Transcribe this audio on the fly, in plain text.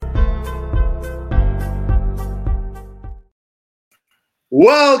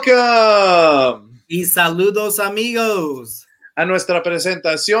Welcome Y saludos, amigos. a nuestra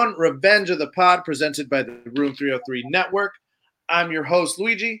presentación, Revenge of the Pod, presented by the Room 303 Network. I'm your host,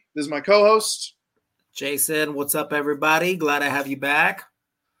 Luigi. This is my co-host, Jason. What's up, everybody? Glad to have you back.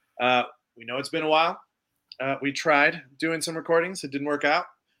 We know it's been a while. We tried doing some recordings. It didn't work out.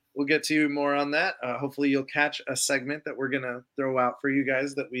 We'll get to more on that. Hopefully you'll catch a segment that we're going to throw out for you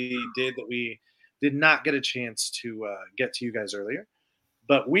guys that we did not get a chance to get to you guys earlier.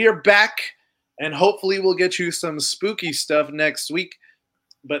 But we are back, and hopefully we'll get you some spooky stuff next week.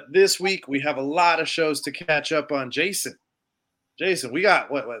 But this week we have a lot of shows to catch up on. Jason, we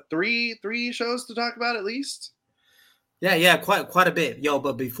got what three shows to talk about at least? Yeah, quite a bit, yo.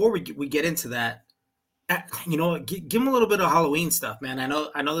 But before we get into that, you know, give them a little bit of Halloween stuff, man. I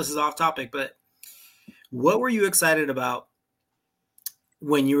know this is off topic, but what were you excited about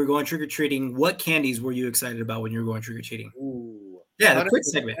when you were going trick or treating? What candies were you excited about when you were going trick or treating? Yeah, the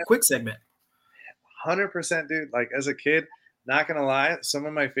quick segment. 100%, dude. Like as a kid, not gonna lie, some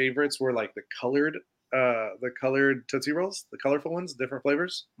of my favorites were like the colored Tootsie Rolls, the colorful ones, different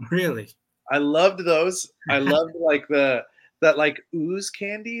flavors. Really? I loved those. I loved like that ooze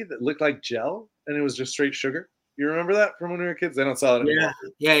candy that looked like gel and it was just straight sugar. You remember that from when we were kids? They don't sell it anymore.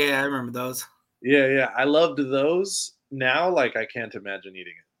 Yeah, I remember those. Yeah. I loved those. Now, like I can't imagine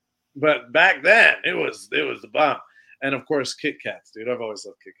eating it. But back then, it was the bomb. And of course, Kit Kats, dude. I've always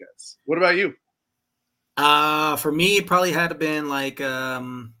loved Kit Kats. What about you? For me, it probably had to been like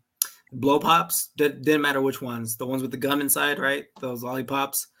blow pops. Didn't matter which ones. The ones with the gum inside, right? Those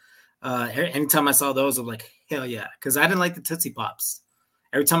lollipops. Anytime I saw those, I was like, hell yeah. Because I didn't like the Tootsie Pops.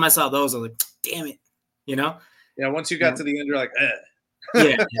 Every time I saw those, I was like, damn it. You know? Yeah, once you got to the end, you're like,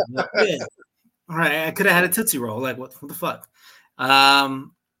 Yeah. All right, I could have had a Tootsie Roll. Like, what the fuck?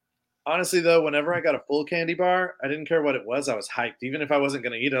 Honestly, though, whenever I got a full candy bar, I didn't care what it was. I was hyped. Even if I wasn't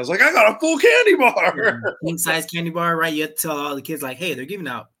going to eat it, I was like, I got a full candy bar. King size candy bar, right? You have to tell all the kids, like, hey, they're giving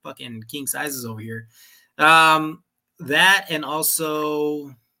out fucking king sizes over here. That and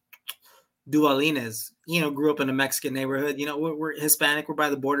also Duvalines. You know, grew up in a Mexican neighborhood. You know, we're Hispanic. We're by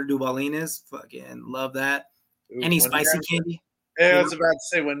the border. Duvalines. Fucking love that. Ooh, any spicy candy? Yeah, I was about to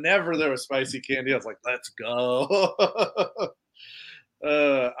say, whenever there was spicy candy, I was like, let's go.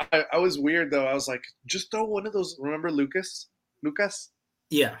 I was weird though. I was like, just throw one of those. Remember Lucas?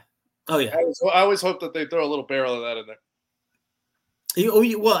 Yeah. Oh yeah. I always hope that they throw a little barrel of that in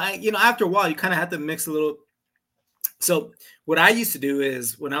there. Well, after a while, you kind of have to mix a little. So what I used to do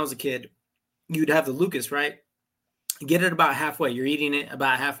is when I was a kid, you'd have the Lucas, right? Get it about halfway. You're eating it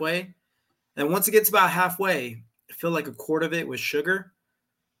about halfway, and once it gets about halfway, fill like a quart of it with sugar.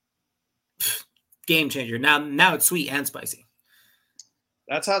 Game changer. Now it's sweet and spicy.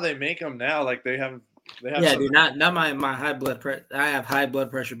 That's how they make them now. Like they have. Yeah, dude. Not my high blood pressure. I have high blood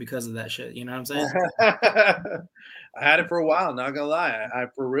pressure because of that shit. You know what I'm saying? I had it for a while. Not gonna lie, I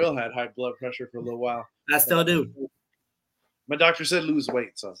for real had high blood pressure for a little while. I still do. My doctor said lose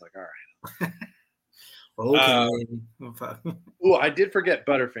weight, so I was like, all right. Okay. I did forget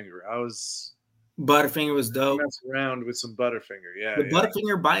Butterfinger. Butterfinger was dope. I messed around with some Butterfinger. Yeah.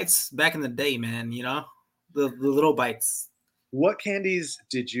 Butterfinger bites back in the day, man. You know, the little bites. What candies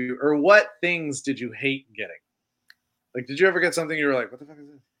or what things did you hate getting? Like, did you ever get something you were like, what the fuck is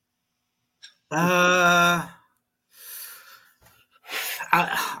this?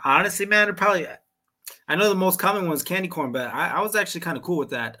 Honestly, man, I know the most common one is candy corn, but I was actually kind of cool with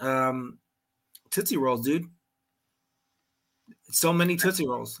that. Tootsie Rolls, dude. So many Tootsie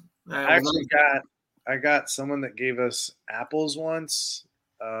Rolls. I got someone that gave us apples once.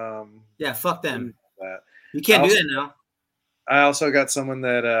 Yeah, fuck them. You can't do that now. I also got someone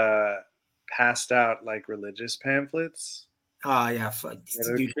that passed out like religious pamphlets. Oh yeah, fuck.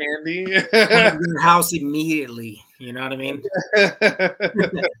 Dude, candy. Your house immediately. You know what I mean?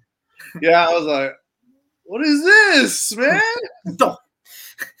 Yeah, I was like, "What is this, man?"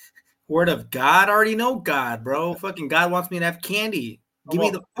 Word of God, I already know God, bro. Fucking God wants me to have candy. Give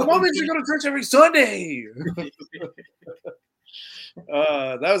me the. My mom makes me go to church every Sunday.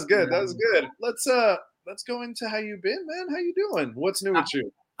 That was good. That was good. Let's go into how you been, man. How you doing? What's new with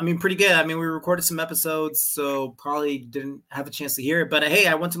you? I mean, pretty good. I mean, we recorded some episodes, so probably didn't have a chance to hear it. But hey,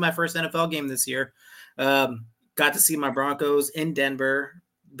 I went to my first NFL game this year. Got to see my Broncos in Denver.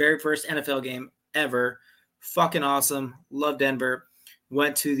 Very first NFL game ever. Fucking awesome. Love Denver.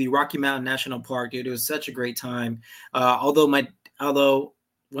 Went to the Rocky Mountain National Park, dude. It was such a great time. Although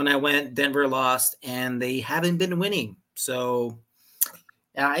when I went, Denver lost, and they haven't been winning. So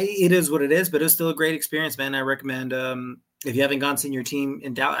it is what it is, but it was still a great experience, man. I recommend if you haven't gone to your team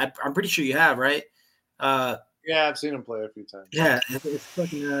in Dallas, I'm pretty sure you have, right? Yeah, I've seen him play a few times. Yeah, it's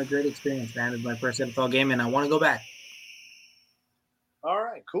fucking a great experience, man. It's my first NFL game, and I want to go back. All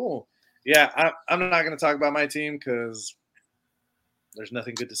right, cool. Yeah, I'm not going to talk about my team because there's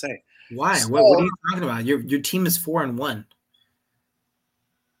nothing good to say. Why? So, What are you talking about? Your team is 4-1.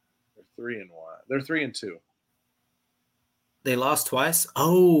 they're 3-1. They're 3-2. They lost twice.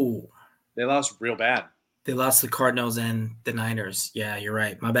 Oh, they lost real bad. They lost the Cardinals and the Niners. Yeah, you're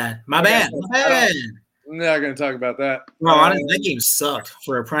right. My bad. My Okay, bad. My bad. I'm not going to talk about that. No, honestly, that game sucked.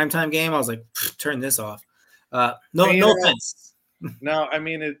 For a primetime game, I was like, turn this off. No offense. No, I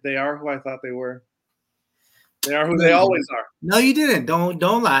mean, they are who I thought they were. They are who they always are. No, you didn't.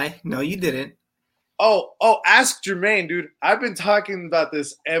 Don't lie. No, you didn't. Oh, ask Jermaine, dude. I've been talking about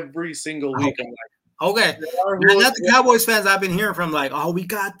this every single week. Okay. Okay. Not the Cowboys fans I've been hearing from, like, oh, we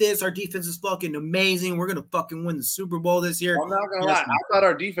got this. Our defense is fucking amazing. We're gonna fucking win the Super Bowl this year. I'm not gonna lie. I thought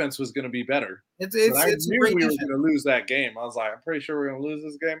our defense was gonna be better. I knew we were gonna lose that game. I was like, I'm pretty sure we're gonna lose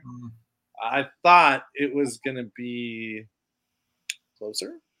this game. Mm-hmm. I thought it was gonna be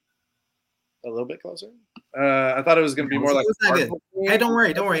closer, a little bit closer. I thought it was gonna be more like. Hey, don't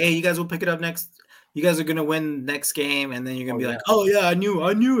worry. Hey, you guys will pick it up next. You guys are gonna win next game, and then you're gonna be like, "Oh yeah, I knew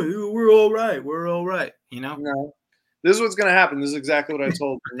it. We're all right. You know." No, this is what's gonna happen. This is exactly what I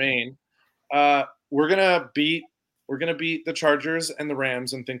told Jermaine. We're gonna beat the Chargers and the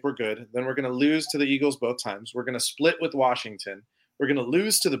Rams and think we're good. Then we're gonna lose to the Eagles both times. We're gonna split with Washington. We're gonna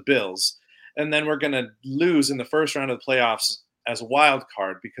lose to the Bills, and then we're gonna lose in the first round of the playoffs as a wild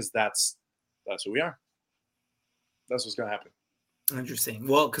card because that's who we are. That's what's gonna happen. Interesting.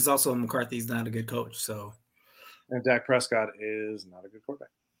 Well, because also McCarthy's not a good coach, so. And Dak Prescott is not a good quarterback.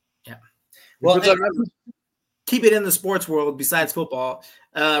 Yeah. Well, keep it in the sports world besides football.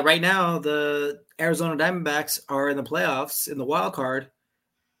 Right now, the Arizona Diamondbacks are in the playoffs in the wild card.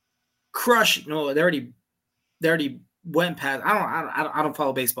 Crush. No, they already went past. I don't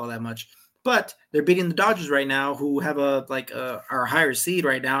follow baseball that much, but they're beating the Dodgers right now, who have our higher seed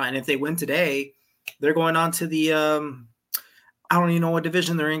right now. And if they win today, they're going on to the I don't even know what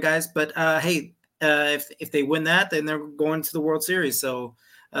division they're in, guys. But hey, if they win that, then they're going to the World Series. So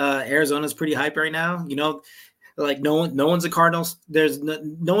Arizona's pretty hype right now. You know, like no one's a Cardinals. There's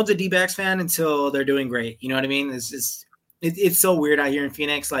no one's a D-backs fan until they're doing great. You know what I mean? It's so weird out here in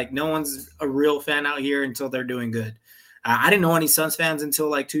Phoenix. Like no one's a real fan out here until they're doing good. I didn't know any Suns fans until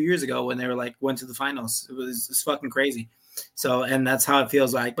like 2 years ago when they were like went to the finals. It's fucking crazy. So and that's how it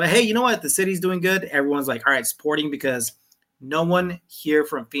feels like. But hey, you know what? The city's doing good. Everyone's like, all right, supporting because. No one here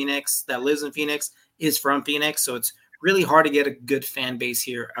from Phoenix that lives in Phoenix is from Phoenix, so it's really hard to get a good fan base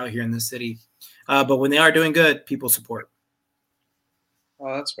out here in the city. But when they are doing good, people support.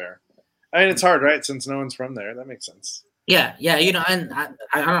 Oh, that's fair. I mean, it's hard, right? Since no one's from there, that makes sense. Yeah. You know, and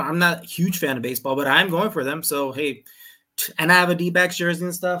I'm not a huge fan of baseball, but I'm going for them. So hey, and I have a D-backs jersey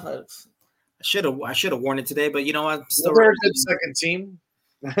and stuff. I should have worn it today, but you know what? Still a good second team.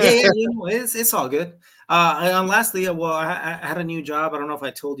 Yeah, you know, it's all good. And lastly, well, I had a new job. I don't know if I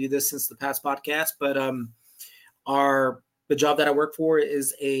told you this since the past podcast, but the job that I work for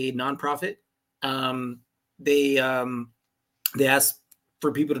is a nonprofit. They ask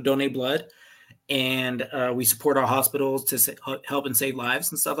for people to donate blood, and we support our hospitals to help and save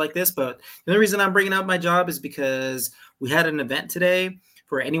lives and stuff like this. But the only reason I'm bringing up my job is because we had an event today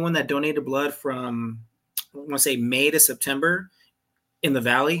for anyone that donated blood from, I want to say May to September. In the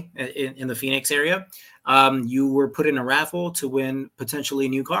Valley, in the Phoenix area, you were put in a raffle to win potentially a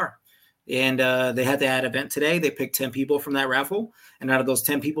new car. And they had that event today. They picked 10 people from that raffle. And out of those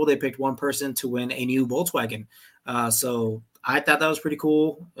 10 people, they picked one person to win a new Volkswagen. So I thought that was pretty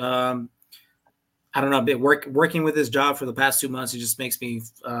cool. I don't know, working with this job for the past 2 months, it just makes me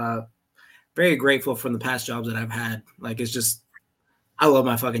very grateful from the past jobs that I've had. Like, it's just, I love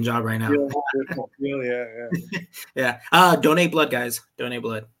my fucking job right now. Yeah. Donate blood, guys. Donate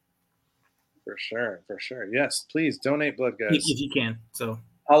blood. For sure. Yes, please donate blood, guys. If you can. So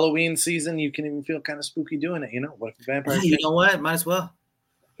Halloween season, you can even feel kind of spooky doing it. You know, what if a vampire? You know what? Might as well.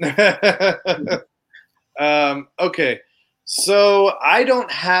 Okay. So I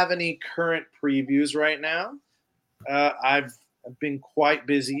don't have any current previews right now. I've been quite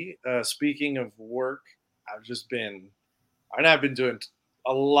busy. Speaking of work, I've been doing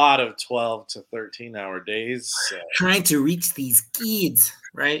a lot of 12 to 13-hour days. So. Trying to reach these kids,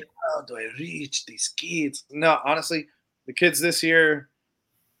 right? How do I reach these kids? No, honestly, the kids this year,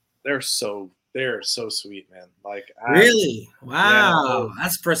 they're so sweet, man. Like, really? Wow. Yeah,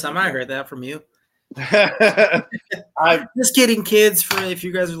 that's the first time I heard that from you. I'm just kidding, kids, for if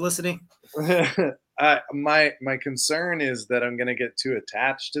you guys are listening. My concern is that I'm going to get too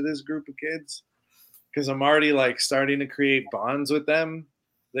attached to this group of kids. because I'm already like starting to create bonds with them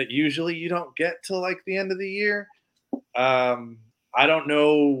that usually you don't get till like the end of the year. I don't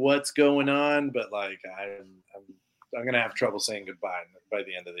know what's going on, but like I'm gonna have trouble saying goodbye by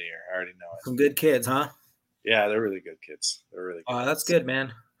the end of the year. I already know it. Some good kids, huh? Yeah, they're really good kids. They're really good. Oh, that's good,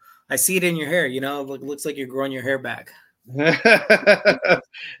 man. I see it in your hair. You know, it looks like you're growing your hair back.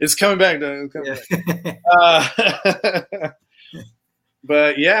 It's coming back, though. It's coming back.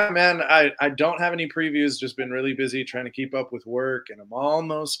 But yeah, man, I don't have any previews. Just been really busy trying to keep up with work, and I'm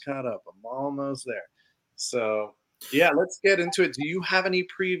almost caught up. I'm almost there. So yeah, let's get into it. Do you have any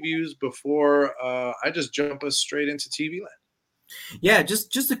previews before I just jump us straight into TV land? Yeah,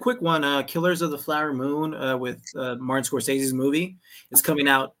 just a quick one. Killers of the Flower Moon with Martin Scorsese's movie is coming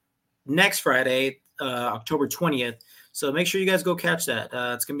out next Friday, October 20th. So make sure you guys go catch that.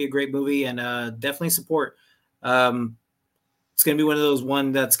 It's gonna be a great movie, and definitely support. It's gonna be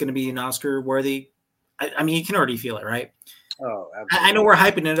one that's gonna be an Oscar worthy. I mean, you can already feel it, right? Oh, absolutely. I know we're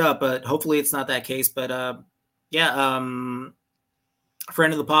hyping it up, but hopefully it's not that case. But yeah,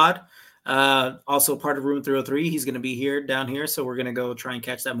 friend of the pod. Also part of Room 303. He's going to be down here. So we're going to go try and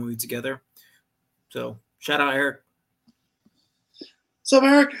catch that movie together. So shout out, Eric. So,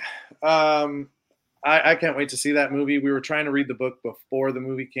 Eric, I can't wait to see that movie. We were trying to read the book before the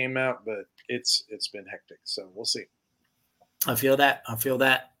movie came out, but it's been hectic. So we'll see. I feel that.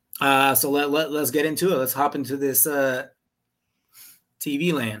 So let's get into it. Let's hop into this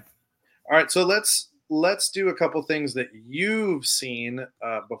TV land. All right. So let's do a couple things that you've seen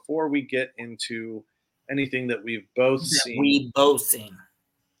before we get into anything that we've both seen.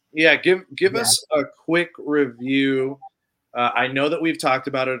 Yeah, give us a quick review. I know that we've talked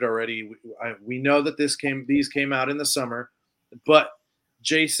about it already. We know that these came out in the summer, but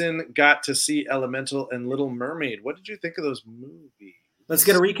Jason got to see Elemental and Little Mermaid. What did you think of those movies? Let's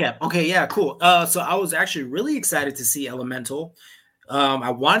get a recap. Okay, yeah, cool. So I was actually really excited to see Elemental. I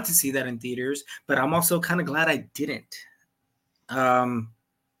wanted to see that in theaters, but I'm also kind of glad I didn't. Honestly,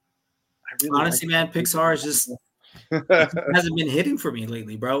 man, Pixar is just hasn't been hitting for me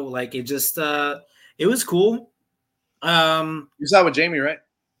lately, bro. Like it just it was cool. You saw it with Jamie, right?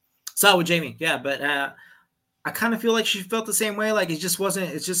 Saw it with Jamie, yeah, but I kind of feel like she felt the same way. Like it just wasn't.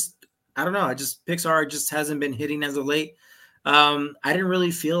 It's just I don't know. Pixar just hasn't been hitting as of late. I didn't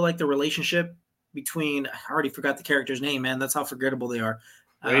really feel like the relationship between I already forgot the character's name, man. That's how forgettable they are.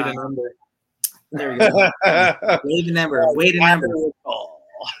 Wade and Ember. There we go. Wade and Ember.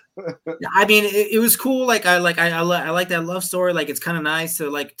 I mean, it was cool. Like I like that love story. Like it's kind of nice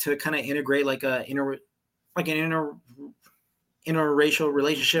to kind of integrate like an interracial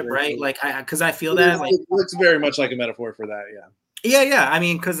relationship, right? Like because I feel that like it's very much like a metaphor for that. Yeah. I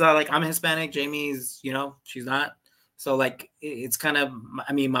mean, because like I'm Hispanic, Jamie's, she's not. So like it's kind of,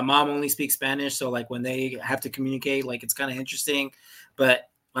 I mean, my mom only speaks Spanish, so like when they have to communicate, like it's kind of interesting.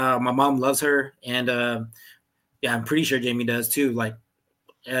 But my mom loves her, and yeah, I'm pretty sure Jamie does too. Like,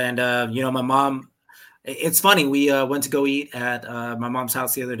 and my mom. It's funny. We went to go eat at my mom's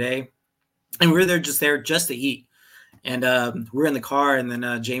house the other day, and we were there just to eat. And we're in the car, and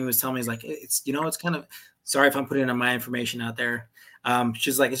then Jamie was telling me, he's like, it's kind of sorry if I'm putting my information out there.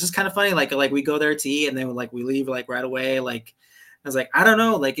 She's like, it's just kind of funny. Like we go there to eat and then like we leave like right away. Like, I was like, I don't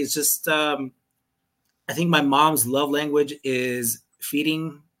know. Like, it's just, I think my mom's love language is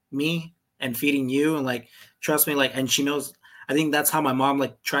feeding me and feeding you. And like, trust me, like, and she knows, I think that's how my mom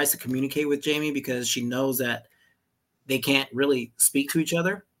like tries to communicate with Jamie because she knows that they can't really speak to each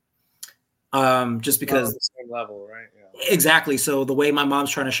other. Just because on the same level, right? Yeah. Exactly. So the way my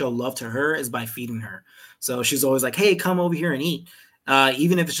mom's trying to show love to her is by feeding her. So she's always like, hey, come over here and eat.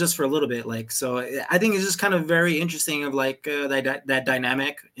 Even if it's just for a little bit. Like, so I think it's just kind of very interesting of like that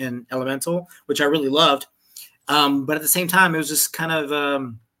dynamic in Elemental, which I really loved. But at the same time, it was just kind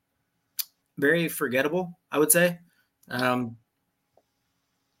of very forgettable, I would say.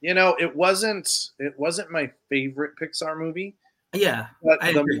 It wasn't my favorite Pixar movie. Yeah. But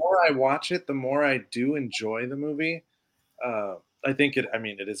the more I watch it, the more I do enjoy the movie. I think it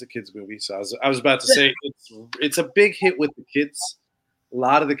is a kid's movie. So I was about to say it's a big hit with the kids. A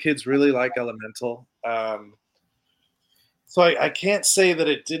lot of the kids really like Elemental. So I can't say that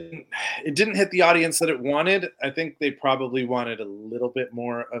it didn't hit the audience that it wanted. I think they probably wanted a little bit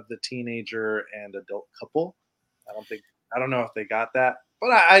more of the teenager and adult couple. I don't know if they got that, but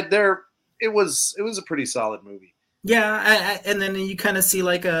it was a pretty solid movie. Yeah, and then you kind of see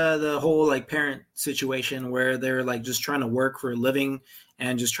like the whole like parent situation where they're like just trying to work for a living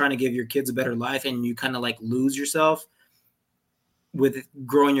and just trying to give your kids a better life, and you kind of like lose yourself with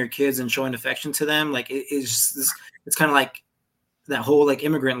growing your kids and showing affection to them. Like it's kind of like that whole like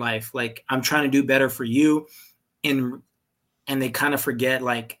immigrant life. Like I'm trying to do better for you, and they kind of forget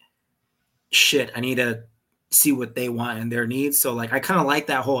like, shit, I need to see what they want and their needs. So like I kind of like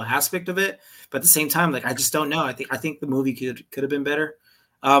that whole aspect of it, but at the same time, like I just don't know. I think the movie could have been better.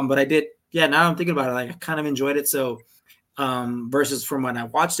 But I did, yeah. Now I'm thinking about it, like I kind of enjoyed it. So versus from when I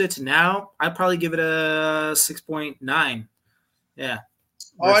watched it to now, I'd probably give it a 6.9. Yeah.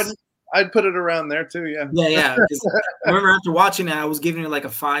 Oh, I'd put it around there too. Yeah. Yeah. Because I remember after watching it, I was giving it like a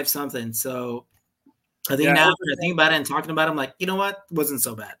 5 something. So I think now after I think about it and talking about it, I'm like, you know what? It wasn't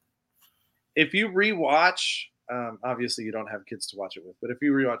so bad. If you rewatch, obviously you don't have kids to watch it with, but if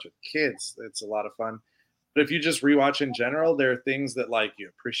you rewatch with kids, it's a lot of fun. But if you just rewatch in general, there are things that like you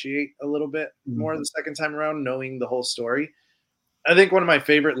appreciate a little bit more the second time around, knowing the whole story. I think one of my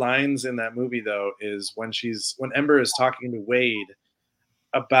favorite lines in that movie though is when Ember is talking to Wade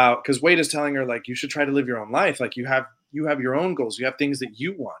about, because Wade is telling her like, you should try to live your own life. Like you have your own goals. You have things that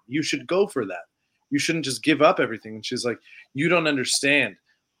you want. You should go for that. You shouldn't just give up everything. And she's like, you don't understand.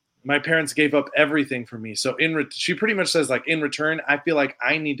 My parents gave up everything for me. So she pretty much says like, in return, I feel like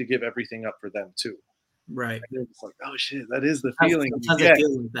I need to give everything up for them too. Right. And it's like, oh shit, that is the feeling. I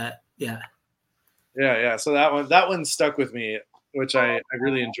feel like that. Yeah. Yeah. So that one stuck with me, which I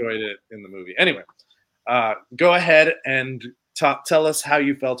really enjoyed it in the movie. Anyway, go ahead and tell us how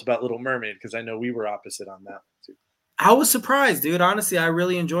you felt about Little Mermaid, because I know we were opposite on that too. I was surprised, dude. Honestly, I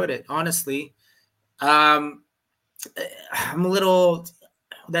really enjoyed it. Honestly, I'm a little,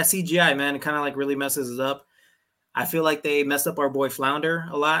 that CGI, man, it kind of like really messes us up. I feel like they messed up our boy Flounder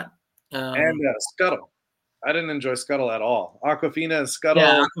a lot. And Scuttle. I didn't enjoy Scuttle at all. Aquafina and Scuttle.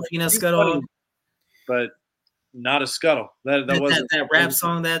 Yeah, Aquafina, Scuttle. Funny, but not a Scuttle. That rap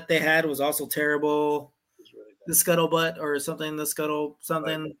song that they had was also terrible. Really the Scuttlebutt or something. The Scuttle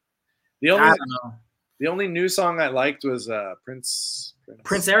something. Right. I don't know. The only new song I liked was Prince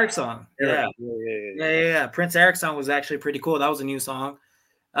Eric's song. Yeah. Prince Eric's song was actually pretty cool. That was a new song.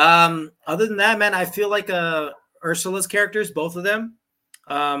 Other than that, man, I feel like Ursula's characters, both of them,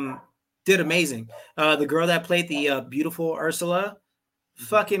 did amazing. The girl that played the beautiful Ursula,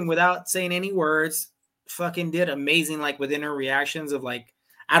 fucking without saying any words, fucking did amazing. Like within her reactions of like,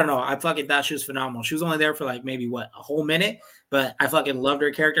 I don't know. I fucking thought she was phenomenal. She was only there for like maybe a whole minute, but I fucking loved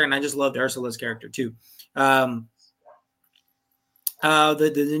her character, and I just loved Ursula's character too. The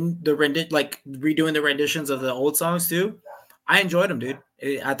like redoing the renditions of the old songs too. I enjoyed them, dude.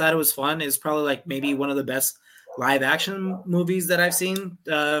 I thought it was fun. It's probably like maybe one of the best live action movies that I've seen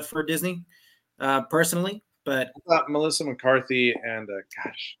for Disney, personally. But I thought Melissa McCarthy and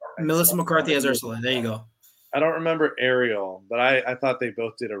Melissa McCarthy as Ursula. There you go. I don't remember Ariel, but I thought they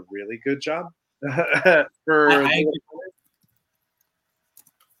both did a really good job.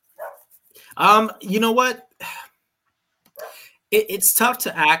 You know what? It's tough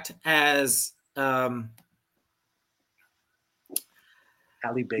to act as Halle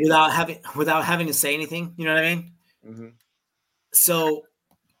Bailey without having to say anything. You know what I mean? Mm-hmm. So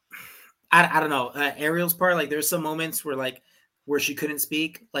I don't know. Ariel's part, like there's some moments where she couldn't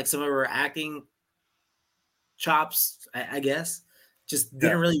speak, like some of her acting chops, I guess, just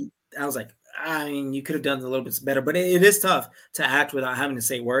didn't really. I was like, I mean, you could have done it a little bit better, but it is tough to act without having to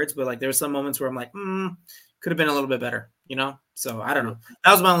say words. But like, there's some moments where I'm like, could have been a little bit better, you know? So I don't know.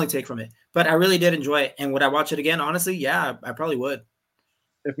 That was my only take from it, but I really did enjoy it. And would I watch it again? Honestly, yeah, I probably would.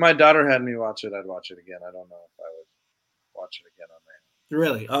 If my daughter had me watch it, I'd watch it again. I don't know if I would watch it again on there.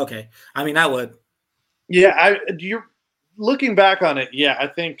 Really? Okay. I mean, I would. Yeah, you're looking back on it. Yeah, I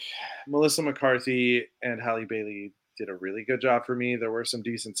think Melissa McCarthy and Halle Bailey did a really good job for me. There were some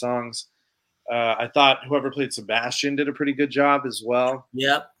decent songs. I thought whoever played Sebastian did a pretty good job as well.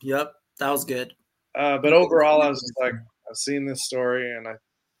 Yep. That was good. But overall, I was just like, I've seen this story, and I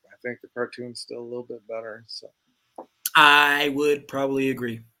think the cartoon's still a little bit better. So I would probably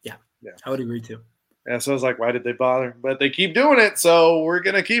agree. Yeah, I would agree too. Yeah, so I was like, why did they bother? But they keep doing it, so we're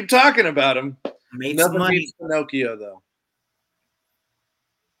gonna keep talking about them. Made some money. Beats Pinocchio, though.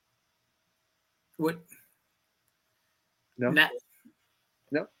 What? No.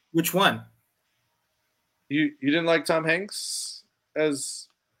 No. Which one? You didn't like Tom Hanks as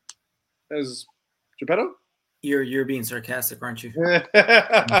Geppetto? You're being sarcastic, aren't you?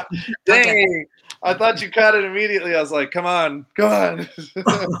 Dang! I thought you caught it immediately. I was like, come on.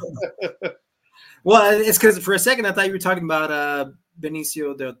 Well, it's because for a second I thought you were talking about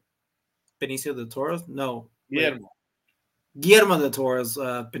Benicio del Toro's. No, Guillermo del Toro's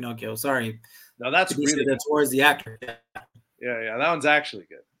Pinocchio. Sorry, no, that's Benicio really del Toro's the actor. Yeah, that one's actually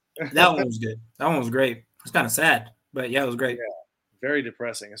good. That one was good. That one was great. It's kind of sad, but yeah, it was great. Yeah, very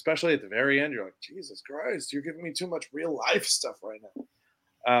depressing, especially at the very end. You're like, Jesus Christ, you're giving me too much real life stuff right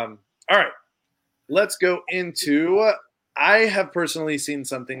now. All right, let's go into. I have personally seen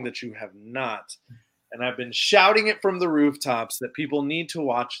something that you have not, and I've been shouting it from the rooftops that people need to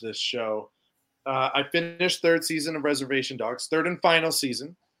watch this show. I finished third season of Reservation Dogs, third and final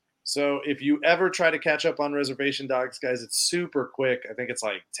season. So if you ever try to catch up on Reservation Dogs, guys, it's super quick. I think it's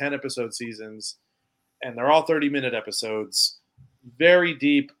like 10 episode seasons, and they're all 30-minute episodes. Very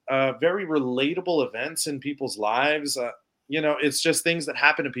deep, very relatable events in people's lives. It's just things that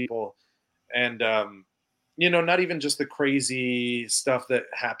happen to people. And, not even just the crazy stuff that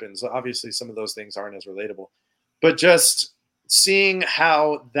happens. Obviously, some of those things aren't as relatable. But just seeing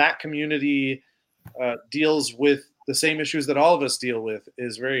how that community deals with the same issues that all of us deal with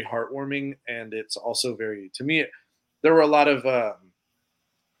is very heartwarming. And it's also very, to me, there were a lot of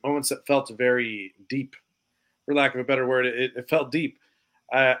moments that felt very deep, for lack of a better word. It felt deep.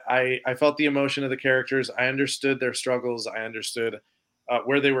 I felt the emotion of the characters. I understood their struggles. I understood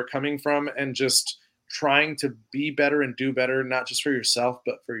where they were coming from, and just trying to be better and do better, not just for yourself,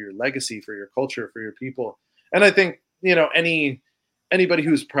 but for your legacy, for your culture, for your people. And I think, anybody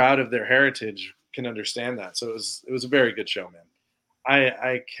who's proud of their heritage can understand that. So it was a very good show, man.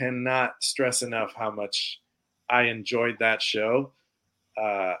 I cannot stress enough how much I enjoyed that show.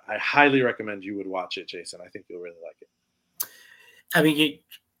 I highly recommend you would watch it, Jason. I think you'll really like it. I mean,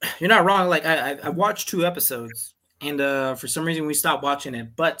 you're not wrong. Like I watched 2 episodes, and for some reason we stopped watching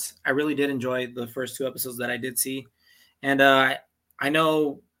it. But I really did enjoy the first 2 episodes that I did see. And I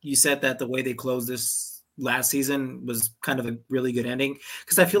know you said that the way they closed this last season was kind of a really good ending,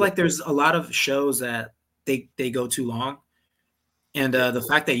 because I feel like there's a lot of shows that they go too long. And the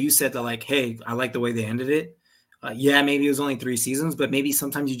fact that you said that, like, hey, I like the way they ended it. Yeah, maybe it was only 3 seasons, but maybe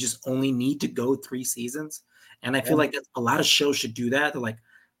sometimes you just only need to go 3 seasons. And I feel like a lot of shows should do that. They're like,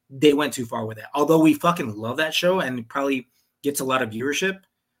 they went too far with it. Although we fucking love that show and it probably gets a lot of viewership,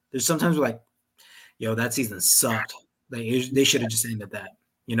 there's sometimes we're like, yo, that season sucked. Like, they should have just ended that,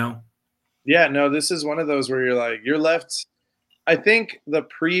 Yeah, no, this is one of those where you're left. I think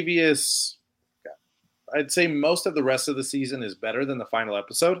I'd say most of the rest of the season is better than the final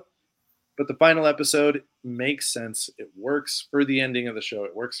episode. But the final episode makes sense. It works for the ending of the show.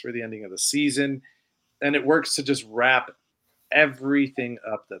 It works for the ending of the season. And it works to just wrap everything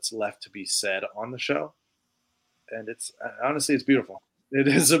up that's left to be said on the show. And honestly, it's beautiful. It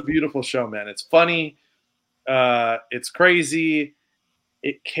is a beautiful show, man. It's funny. It's crazy.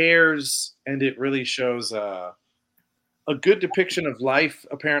 It cares. And it really shows a good depiction of life,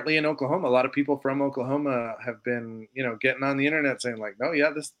 apparently, in Oklahoma. A lot of people from Oklahoma have been, getting on the internet saying, like, no, yeah,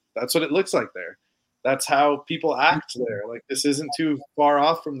 that's what it looks like there. That's how people act there. Like, this isn't too far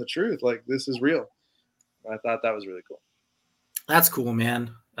off from the truth. Like, this is real. I thought that was really cool. That's cool,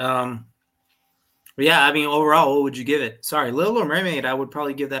 man. Yeah, I mean, overall, what would you give it? Sorry, Little Mermaid, I would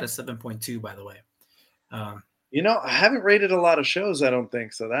probably give that a 7.2, by the way. I haven't rated a lot of shows, I don't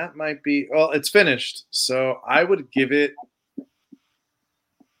think. So that might be, well, it's finished. So I would give it,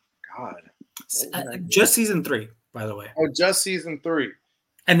 just season 3, by the way. Oh, just season 3.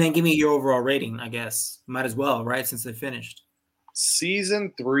 And then give me your overall rating, I guess. Might as well, right? Since they finished.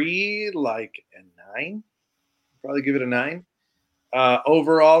 Season 3, like a 9. Probably give it a 9.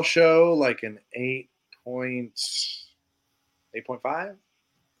 Overall show, like an 8.5.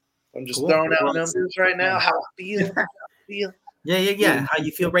 I'm just throwing out numbers right now. How I feel. Yeah. How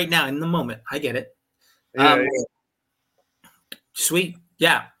you feel right now in the moment. I get it. Yeah. Sweet.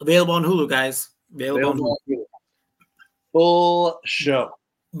 Yeah. Available on Hulu, guys. Available on Hulu. Full show.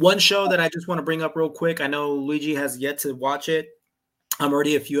 One show that I just want to bring up real quick. I know Luigi has yet to watch it. I'm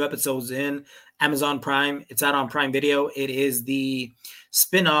already a few episodes in. Amazon Prime. It's out on Prime Video. It is the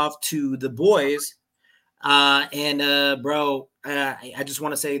spinoff to The Boys. Bro, I just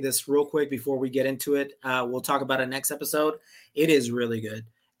want to say this real quick before we get into it. We'll talk about it next episode. It is really good.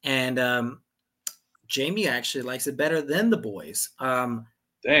 And Jamie actually likes it better than The Boys.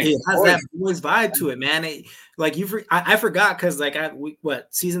 It has that Boys vibe to it, man. I forgot because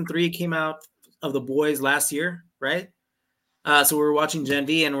season 3 came out of The Boys last year, right? So we were watching Gen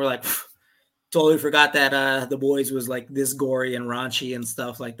V and we're like, totally forgot that The Boys was like this gory and raunchy and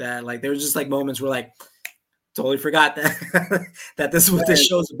stuff like that. Like there was just like moments where like totally forgot that that this is what this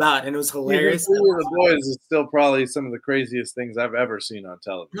show's about, and it was hilarious. The Boys is still probably some of the craziest things I've ever seen on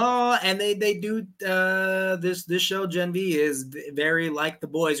television. No, and they do this show Gen V is very like The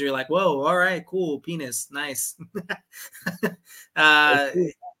Boys. You're like, whoa, all right, cool, penis, nice.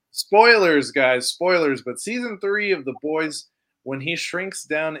 Spoilers, guys, spoilers. But season 3 of The Boys, when he shrinks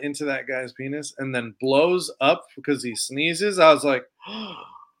down into that guy's penis and then blows up because he sneezes, I was like,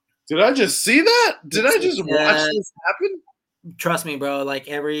 did I just see that? Did I just watch this happen? Trust me, bro. Like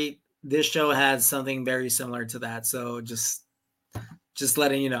this show has something very similar to that. So just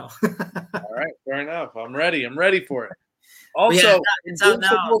letting you know. All right, fair enough. I'm ready. I'm ready for it. Also, yeah, it's out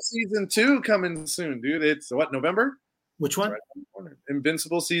now. Season 2 coming soon, dude. It's what, November? Which one? Right,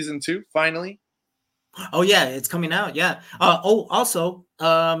 Invincible season 2, finally. Oh yeah, it's coming out. Yeah. Also,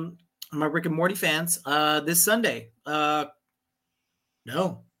 my Rick and Morty fans, this Sunday.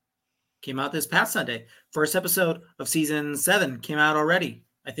 No, came out this past Sunday. First episode of season 7 came out already,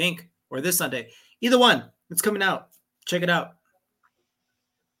 I think, or this Sunday. Either one, it's coming out. Check it out.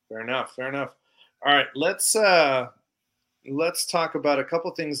 Fair enough. All right, let's talk about a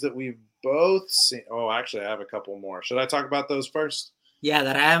couple things that we've both seen. Oh, actually, I have a couple more. Should I talk about those first? Yeah,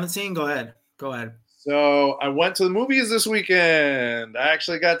 that I haven't seen. Go ahead. So I went to the movies this weekend. I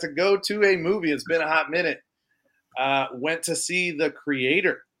actually got to go to a movie. It's been a hot minute. Went to see The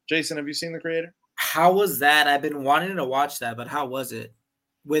Creator. Jason, have you seen The Creator? How was that? I've been wanting to watch that, but how was it?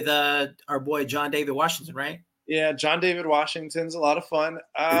 With our boy John David Washington, right? Yeah, John David Washington's a lot of fun.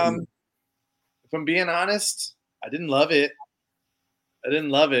 If I'm being honest, I didn't love it. I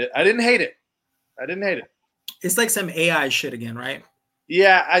didn't hate it. It's like some AI shit again, right?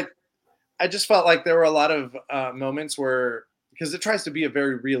 Yeah, I just felt like there were a lot of moments where, because it tries to be a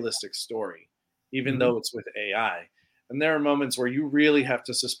very realistic story, even though it's with AI. And there are moments where you really have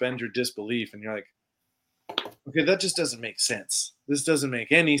to suspend your disbelief and you're like, okay, that just doesn't make sense. This doesn't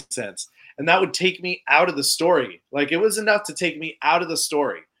make any sense. And that would take me out of the story. Like, it was enough to take me out of the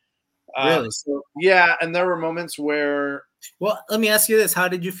story. Really? So, yeah, and there were moments where... Well, let me ask you this. How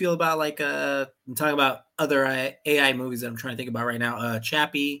did you feel about, like, I'm talking about other AI movies that I'm trying to think about right now.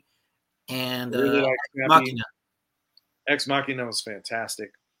 Chappie and really like Machina. Ex Machina was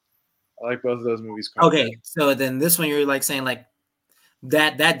fantastic. I like both of those movies. Okay, so then this one you're like saying like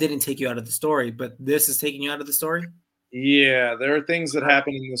that didn't take you out of the story, but this is taking you out of the story? Yeah, there are things that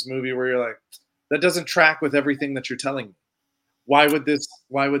happen in this movie where you're like, that doesn't track with everything that you're telling me. Why would this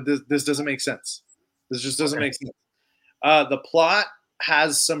doesn't make sense. This just doesn't make sense. The plot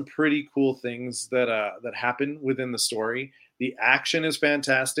has some pretty cool things that happen within the story. The action is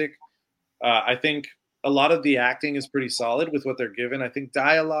fantastic. I think a lot of the acting is pretty solid with what they're given. I think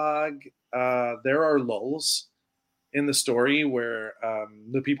dialogue, there are lulls in the story where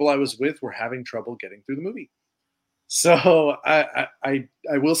the people I was with were having trouble getting through the movie. So I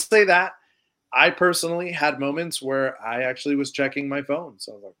will say that I personally had moments where I actually was checking my phone.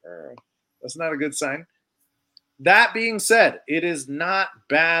 So I was like, that's not a good sign. That being said, it is not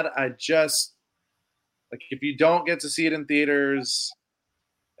bad. I just, like, if you don't get to see it in theaters,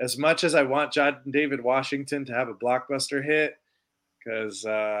 as much as I want John David Washington to have a blockbuster hit, because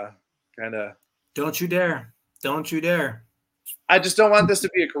kind of... Don't you dare. I just don't want this to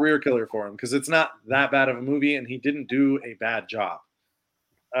be a career killer for him, because it's not that bad of a movie, and he didn't do a bad job.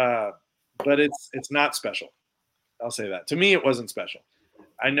 But it's not special. I'll say that. To me, it wasn't special.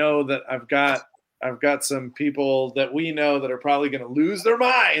 I know that I've got some people that we know that are probably going to lose their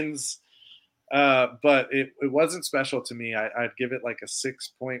minds. But it wasn't special to me. I'd give it like a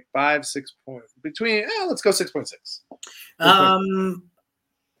 6.5, 6 point between. Let's go 6.6.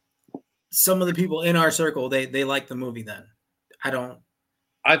 Some of the people in our circle, they like the movie. Then I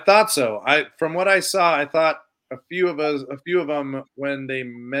thought so. From what I saw, I thought a few of them, when they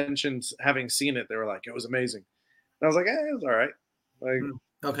mentioned having seen it, they were like, it was amazing. And I was like, it was all right. Like,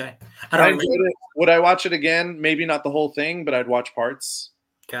 okay. I enjoyed it. Would I watch it again? Maybe not the whole thing, but I'd watch parts.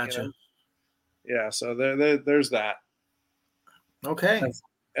 Gotcha. You know? Yeah, so there's that. Okay.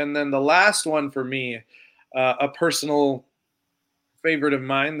 And then the last one for me, a personal favorite of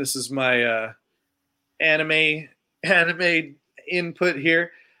mine. This is my anime input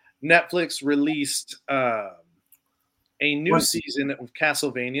here. Netflix released a new season of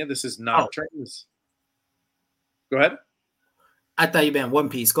Castlevania. This is Nocturne. Go ahead. I thought you meant One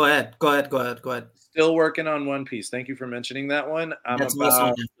Piece. Go ahead. Still working on One Piece. Thank you for mentioning that one. That's also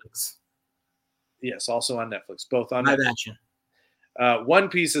on Netflix. Yes, also on Netflix. Both on live Netflix. Action. One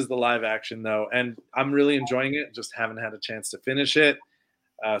Piece is the live action, though, and I'm really enjoying it. Just haven't had a chance to finish it.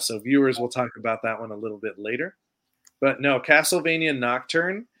 So viewers, will talk about that one a little bit later. But no, Castlevania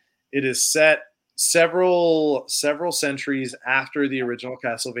Nocturne, it is set several centuries after the original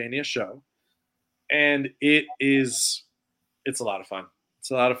Castlevania show. And it's a lot of fun.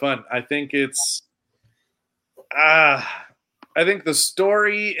 I think I think the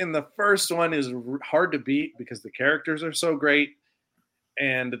story in the first one is hard to beat because the characters are so great.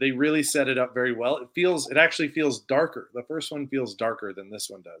 and they really set it up very well. It actually feels darker. The first one feels darker than this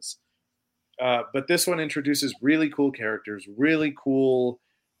one does. But this one introduces really cool characters, really cool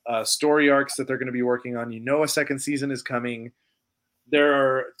story arcs that they're going to be working on. A second season is coming. There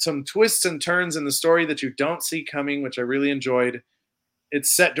are some twists and turns in the story that you don't see coming, which I really enjoyed.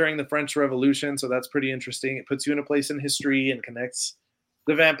 It's set during the French Revolution, so that's pretty interesting. It puts you in a place in history and connects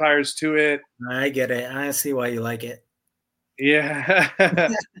the vampires to it. I get it. I see why you like it. Yeah.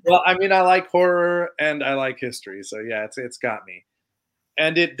 Well, I mean, I like horror and I like history, so yeah, it's got me.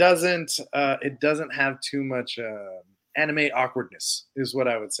 And it doesn't have too much anime awkwardness, is what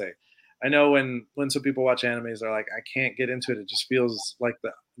I would say. I know when some people watch animes, they're like, I can't get into it. It just feels like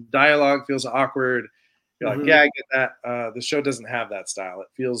the dialogue feels awkward. You're like, yeah, I get that. The show doesn't have that style. It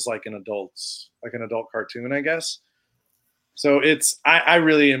feels like an adult cartoon, I guess. So I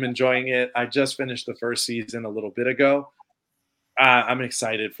really am enjoying it. I just finished the first season a little bit ago. I'm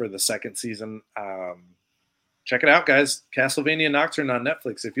excited for the second season. Check it out, guys. Castlevania Nocturne on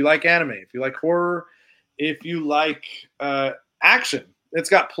Netflix. If you like anime, if you like horror, if you like action, it's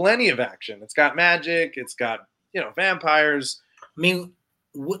got plenty of action. It's got magic. It's got vampires. I mean,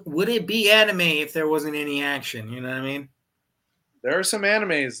 would it be anime if there wasn't any action? You know what I mean? There are some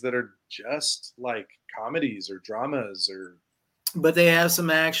animes that are just like comedies or dramas but they have some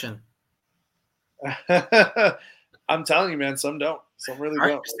action. I'm telling you, man, some don't. Some really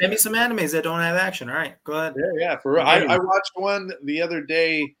don't. Send me some animes that don't have action. All right, go ahead. Yeah, for real. I watched one the other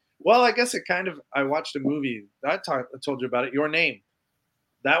day. Well, I guess I watched a movie. I told you about it. Your Name.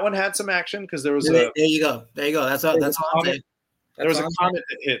 That one had some action because there was There you go. That's all I'm saying. There was a comet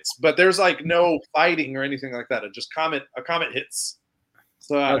that hits, but there's like no fighting or anything like that. A comet hits.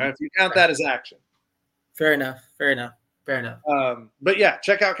 So if you count that as action. Fair enough. But yeah,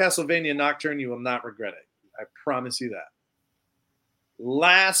 check out Castlevania Nocturne. You will not regret it. I promise you that.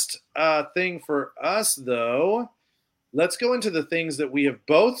 Last thing for us, though, let's go into the things that we have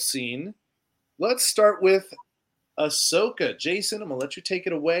both seen. Let's start with Ahsoka. Jason, I'm going to let you take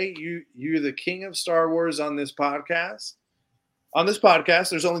it away. You're the king of Star Wars on this podcast. On this podcast,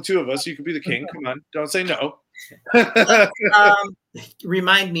 there's only two of us. You could be the king. Come on. Don't say no.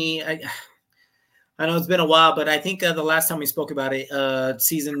 Remind me. I know it's been a while, but I think the last time we spoke about it,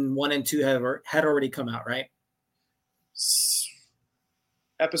 season 1 and 2 had already come out, right?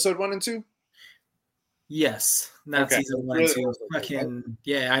 Episode 1 and 2? Yes, not okay. Season 1 and 2. Fucking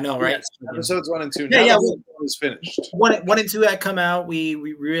yeah, I know, right? Yes. Episodes 1 and 2. Yeah, now was finished. 1 and 2 had come out. We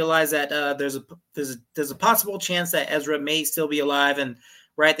realized that there's a possible chance that Ezra may still be alive, and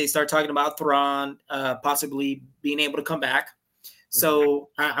right, they start talking about Thrawn possibly being able to come back. So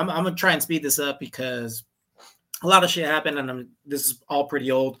I'm gonna try and speed this up because a lot of shit happened, and this is all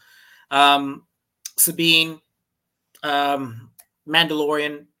pretty old. Sabine,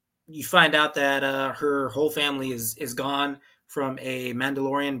 Mandalorian. You find out that her whole family is gone from a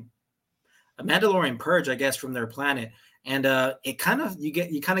Mandalorian purge, I guess, from their planet, and you kind of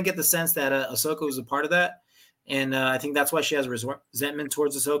get the sense that Ahsoka was a part of that, and I think that's why she has resentment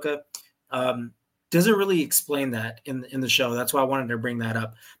towards Ahsoka. Doesn't really explain that in the show. That's why I wanted to bring that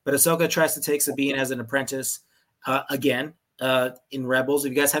up. But Ahsoka tries to take Sabine as an apprentice again in Rebels.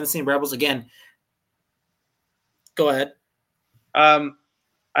 If you guys haven't seen Rebels, again, go ahead.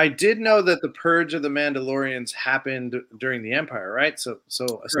 I did know that the purge of the Mandalorians happened during the Empire, right? So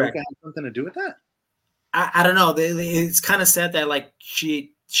Ahsoka had something to do with that? I don't know. It's kind of said that like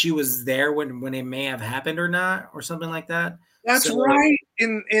she was there when it may have happened or not, or something like that. That's right.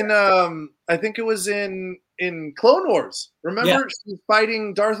 In I think it was in Clone Wars. Remember, she's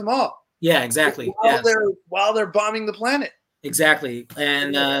fighting Darth Maul. Yeah, exactly. While they're bombing the planet. Exactly.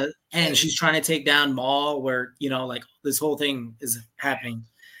 And she's trying to take down Maul, where like this whole thing is happening.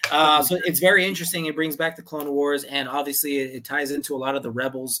 So it's very interesting. It brings back the Clone Wars, and obviously it ties into a lot of the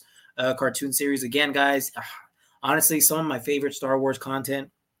Rebels cartoon series. Again, guys, honestly, some of my favorite Star Wars content.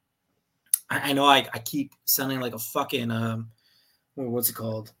 I know I keep sounding like a fucking what's it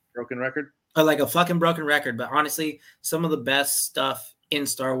called? Broken record? Like a fucking broken record. But honestly, some of the best stuff in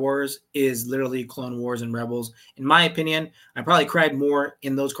Star Wars is literally Clone Wars and Rebels. In my opinion, I probably cried more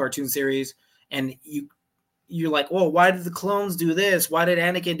in those cartoon series. And you're like, well, why did the clones do this? Why did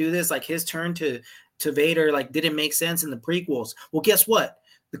Anakin do this? Like his turn to Vader, like didn't make sense in the prequels. Well, guess what?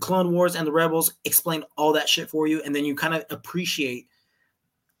 The Clone Wars and the Rebels explain all that shit for you, and then you kind of appreciate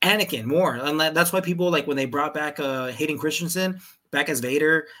Anakin more. And that's why people, like, when they brought back Hayden Christensen back as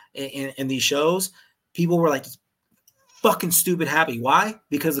Vader in these shows, people were like fucking stupid happy. Why?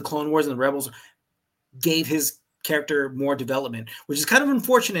 Because the Clone Wars and the Rebels gave his character more development, which is kind of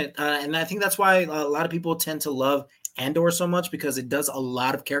unfortunate. And I think that's why a lot of people tend to love Andor so much because it does a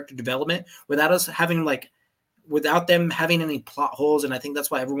lot of character development without us having without them having any plot holes. And I think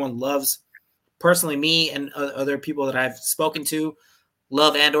that's why everyone loves, personally, me and other people that I've spoken to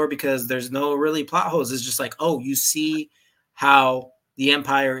love Andor, because there's no really plot holes. It's just like, oh, you see how the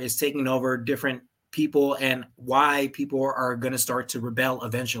Empire is taking over different people and why people are going to start to rebel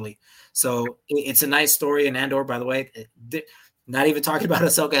eventually. So it's a nice story in Andor, by the way. Not even talking about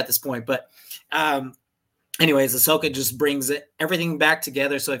Ahsoka at this point, but anyways, Ahsoka just brings everything back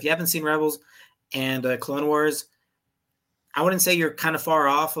together. So if you haven't seen Rebels and Clone Wars, I wouldn't say you're kind of far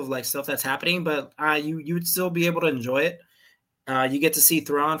off of like stuff that's happening, but you would still be able to enjoy it. You get to see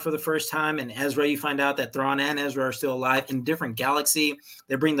Thrawn for the first time, and Ezra. You find out that Thrawn and Ezra are still alive in a different galaxy.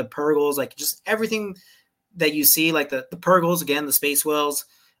 They bring the Purgles, like just everything that you see, like the Purgles, again, the space whales.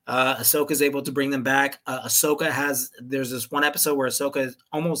 Ahsoka is able to bring them back. There's this one episode where Ahsoka is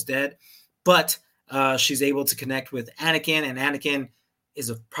almost dead, but she's able to connect with Anakin, and Anakin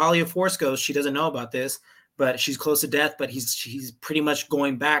is probably a Force ghost. She doesn't know about this, but she's close to death, but he's pretty much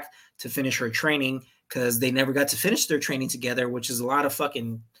going back to finish her training, because they never got to finish their training together, which is a lot of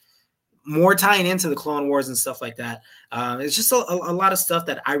fucking more tying into the Clone Wars and stuff like that. It's just a lot of stuff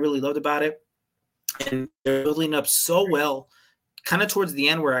that I really loved about it. And they're building up so well, kind of towards the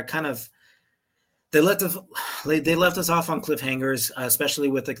end, where they left us off on cliffhangers, especially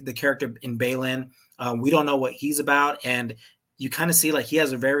with the character in Balin. We don't know what he's about, and you kind of see like he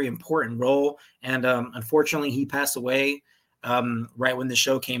has a very important role. And unfortunately, he passed away right when the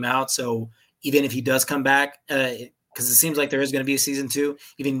show came out. So even if he does come back, because it seems like there is going to be a season 2,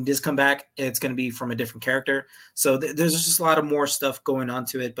 even if he does come back, it's going to be from a different character. So there's just a lot of more stuff going on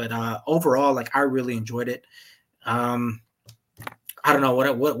to it. But overall, like, I really enjoyed it. I don't know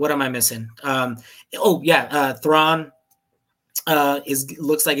what am I missing. Thrawn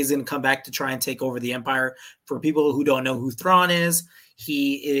looks like he's going to come back to try and take over the Empire. For people who don't know who Thrawn is,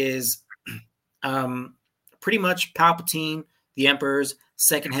 he is pretty much Palpatine, the Emperor's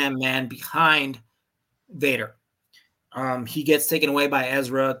second-hand man behind Vader. He gets taken away by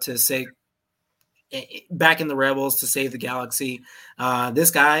Ezra to say back in the Rebels to save the galaxy. This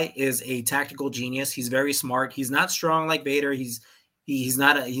guy is a tactical genius. He's very smart. He's not strong like Vader. He's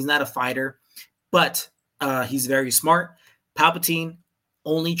not a fighter, but he's very smart. Palpatine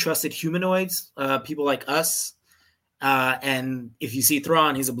only trusted humanoids, people like us. And if you see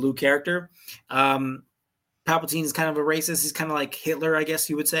Thrawn, he's a blue character. Palpatine is kind of a racist. He's kind of like Hitler, I guess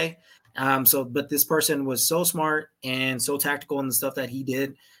you would say. But this person was so smart and so tactical in the stuff that he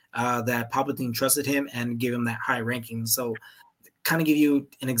did that Palpatine trusted him and gave him that high ranking. So kind of give you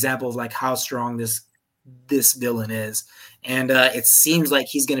an example of like how strong this villain is. And it seems like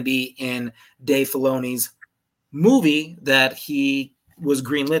he's going to be in Dave Filoni's movie that he was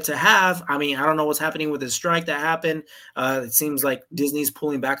greenlit to have. I mean, I don't know what's happening with his strike that happened. It seems like Disney's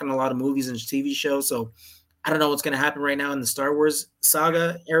pulling back on a lot of movies and TV shows. So I don't know what's going to happen right now in the Star Wars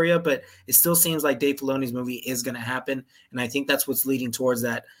saga area, but it still seems like Dave Filoni's movie is going to happen. And I think that's what's leading towards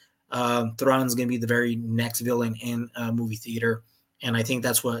that. Thrawn's going to be the very next villain in movie theater. And I think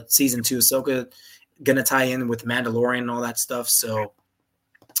that's what season 2 Ahsoka going to tie in with Mandalorian and all that stuff. So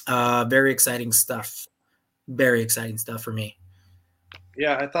very exciting stuff. Very exciting stuff for me.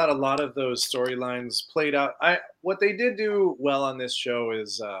 Yeah, I thought a lot of those storylines played out. What they did do well on this show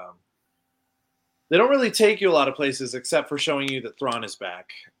is they don't really take you a lot of places except for showing you that Thrawn is back.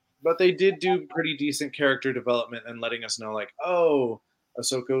 But they did do pretty decent character development and letting us know, like, oh,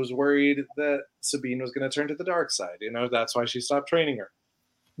 Ahsoka was worried that Sabine was going to turn to the dark side. You know, that's why she stopped training her.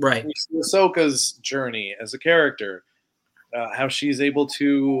 Right. We see Ahsoka's journey as a character, how she's able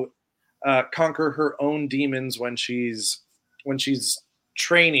to conquer her own demons when she's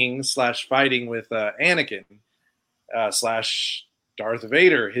training / fighting with Anakin / Darth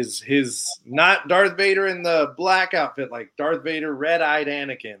Vader. His not Darth Vader in the black outfit, like Darth Vader, red-eyed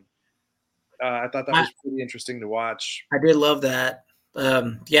Anakin. I thought that was pretty interesting to watch. I did love that.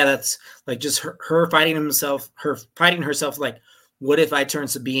 That's like just her fighting herself. Like, what if I turn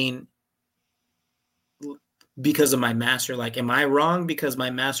Sabine because of my master? Like, am I wrong because my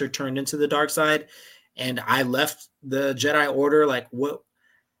master turned into the dark side and I left the Jedi Order? Like, what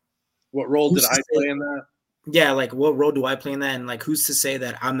role did I play in that? Yeah, like, what role do I play in that? And like, who's to say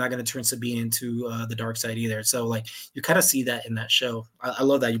that I'm not going to turn Sabine into the dark side either? So like, you kind of see that in that show. I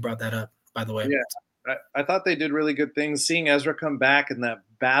love that you brought that up, by the way. Yeah, I thought they did really good things. Seeing Ezra come back in that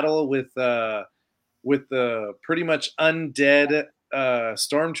battle with the pretty much undead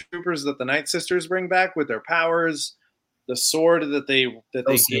stormtroopers that the Night Sisters bring back with their powers, the sword that they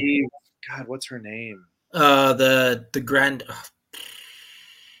gave. God, what's her name? The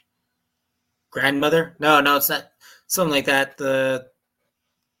grandmother? No, it's not. something like that.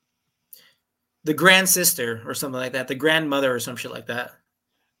 The grand sister or something like that, the grandmother or some shit like that.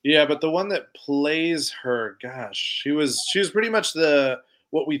 Yeah, but the one that plays her, gosh, she was pretty much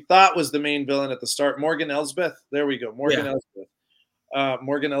what we thought was the main villain at the start. Morgan Elsbeth. There we go. Morgan Yeah. Elsbeth.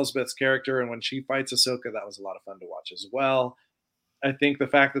 Morgan Elsbeth's character, and when she fights Ahsoka, that was a lot of fun to watch as well. I think the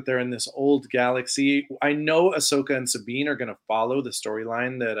fact that they're in this old galaxy, I know Ahsoka and Sabine are going to follow the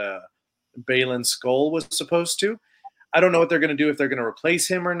storyline that Baylan Skoll was supposed to. I don't know what they're going to do, if they're going to replace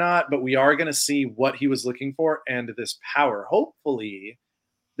him or not, but we are going to see what he was looking for and this power. Hopefully,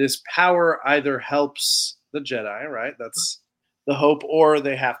 this power either helps the Jedi, right? That's the hope, or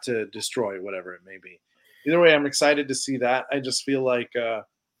they have to destroy whatever it may be. Either way, I'm excited to see that. I just feel like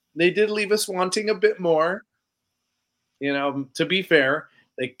they did leave us wanting a bit more. You know, to be fair,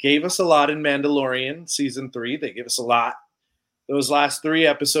 they gave us a lot in Mandalorian season 3. They gave us a lot. Those last 3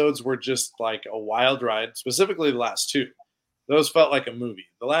 episodes were just like a wild ride, specifically the last 2. Those felt like a movie.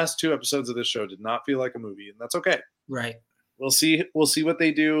 The last 2 episodes of this show did not feel like a movie, and that's okay. Right. We'll see what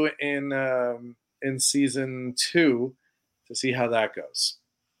they do in season 2 to see how that goes.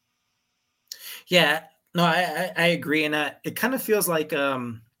 Yeah, no, I agree, and it kind of feels like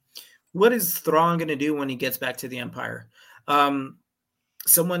what is Thrawn going to do when he gets back to the Empire?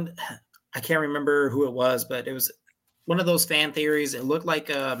 Someone, I can't remember who it was, but it was one of those fan theories. It looked like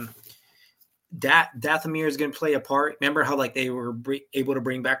Dathomir is going to play a part. Remember how like they were able to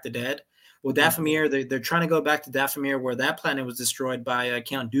bring back the dead? Well, Dathomir, they're trying to go back to Dathomir, where that planet was destroyed by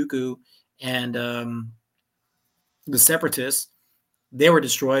Count Dooku and the Separatists. They were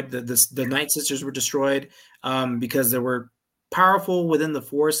destroyed. The Night Sisters were destroyed because they were powerful within the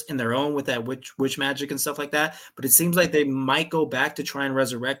Force in their own with that witch magic and stuff like that. But it seems like they might go back to try and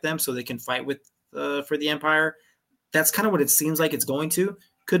resurrect them so they can fight with for the Empire. That's kind of what it seems like it's going to.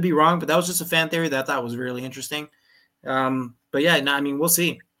 Could be wrong, but that was just a fan theory that I thought was really interesting. But yeah, no, I mean, we'll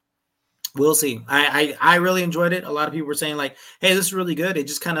see. We'll see. I really enjoyed it. A lot of people were saying like, "Hey, this is really good." It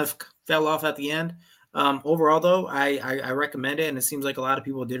just kind of fell off at the end. Overall, though, I recommend it, and it seems like a lot of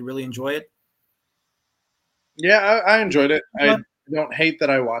people did really enjoy it. Yeah, I enjoyed it. I don't hate that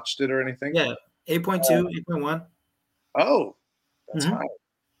I watched it or anything. Yeah, 8.2, 8.1. Oh, that's high.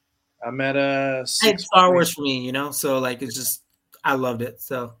 I'm at a 6. It's Star Wars for me, so like it's just I loved it.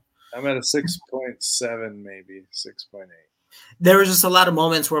 So I'm at a 6.7, maybe 6.8. There was just a lot of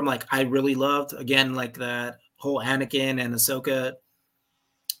moments where I'm like, I really loved, again, like that whole Anakin and Ahsoka,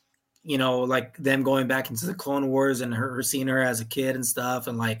 like them going back into the Clone Wars and her seeing her as a kid and stuff,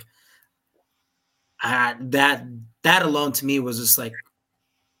 and like that alone to me was just like,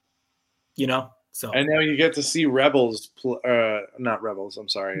 so. I know you get to see not Rebels. I'm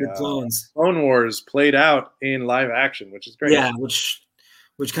sorry, the clones. Clone Wars played out in live action, which is great. Yeah, which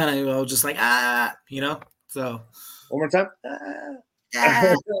kind of just like so. One more time.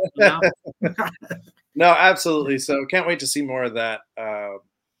 No, absolutely. So can't wait to see more of that.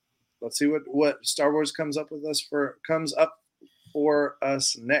 Let's see what Star Wars comes up for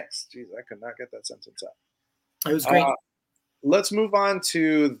us next. Jeez, I could not get that sentence out. It was great. Let's move on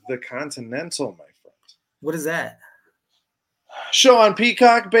to The Continental, my friend. What is that? Show on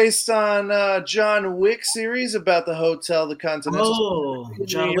Peacock based on John Wick series about the hotel, The Continental. Oh,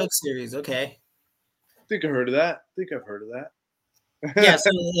 John Wick series. Okay. I think I've heard of that. Yeah, so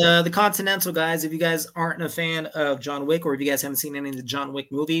The Continental, guys, if you guys aren't a fan of John Wick, or if you guys haven't seen any of the John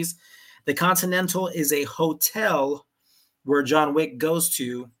Wick movies, The Continental is a hotel where John Wick goes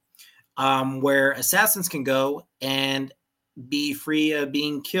to, where assassins can go and be free of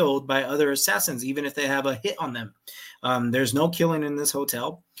being killed by other assassins, even if they have a hit on them. There's no killing in this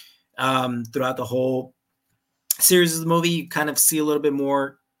hotel. Throughout the whole series of the movie, you kind of see a little bit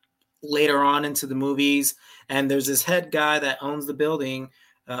more later on into the movies. And there's this head guy that owns the building,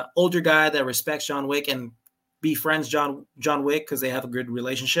 older guy that respects John Wick and befriends John Wick because they have a good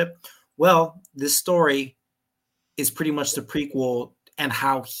relationship. Well, this story is pretty much the prequel and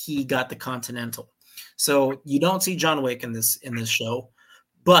how he got the Continental. So you don't see John Wick in this show,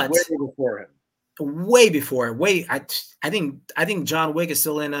 but way before him. I think John Wick is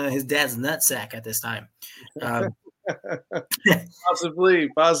still in his dad's nutsack at this time. Possibly,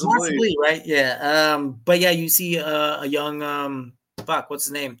 right? Yeah. But yeah, you see a young what's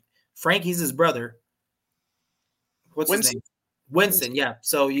his name? Frankie's his brother. What's his name? Winston. Yeah.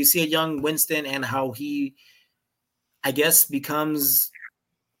 So you see a young Winston and how he, I guess,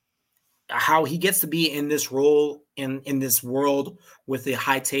 how he gets to be in this role in this world with the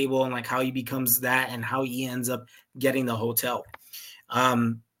high table, and like how he becomes that and how he ends up getting the hotel.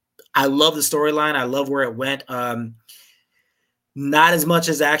 I love the storyline. I love where it went. Not as much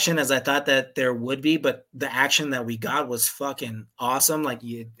as action as I thought that there would be, but the action that we got was fucking awesome. Like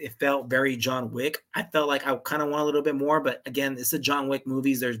it felt very John Wick. I felt like I kind of want a little bit more, but again, it's the John Wick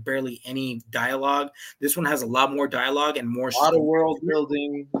movies. There's barely any dialogue. This one has a lot more dialogue and more. A lot of world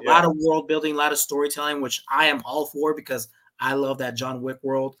building. A lot of world building, a lot of storytelling, which I am all for because I love that John Wick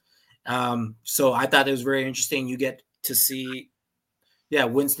world. So I thought it was very interesting. You get to see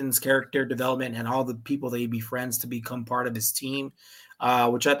Winston's character development and all the people that he befriends to become part of his team,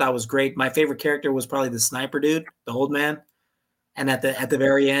 which I thought was great. My favorite character was probably the sniper dude, the old man. And at the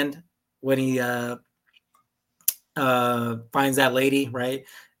very end, when he finds that lady, right,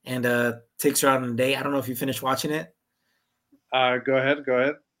 and takes her out on a date. I don't know if you finished watching it. Go ahead.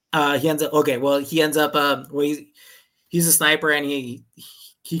 He ends up well, he's a sniper, and he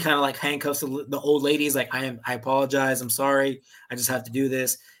kind of like handcuffs the old lady. He's like, I apologize. I'm sorry. I just have to do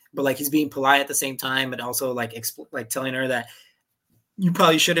this. But like, he's being polite at the same time, but also like telling her that you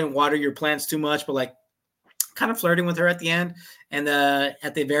probably shouldn't water your plants too much, but like kind of flirting with her at the end. And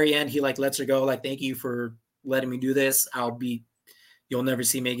at the very end, he like lets her go. Like, thank you for letting me do this. You'll never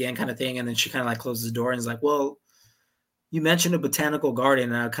see me again kind of thing. And then she kind of like closes the door and is like, well, you mentioned a botanical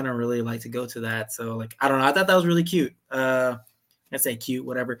garden, and I kind of really like to go to that. So like, I don't know. I thought that was really cute. I say cute,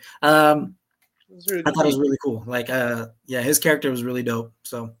 whatever. I thought it was really cool. Like, his character was really dope.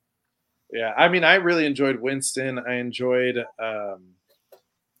 So, yeah, I mean, I really enjoyed Winston. I enjoyed,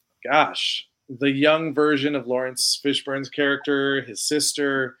 the young version of Lawrence Fishburne's character, his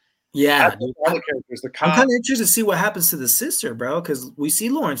sister. Yeah, all the characters. I'm kind of interested to see what happens to the sister, bro, because we see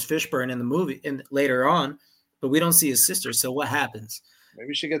Lawrence Fishburne in the movie and later on, but we don't see his sister. So what happens?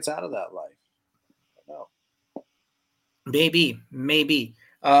 Maybe she gets out of that life. I don't know. Maybe.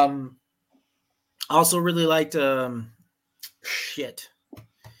 Also really liked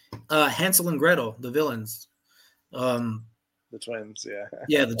Hansel and Gretel, the villains. The twins, yeah.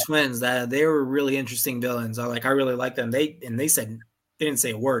 Yeah, the twins. That they were really interesting villains. I really liked them. They didn't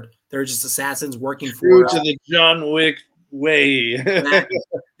say a word. They were just assassins working True to the John Wick way.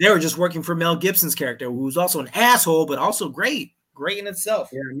 They were just working for Mel Gibson's character, who's also an asshole, but also great in itself.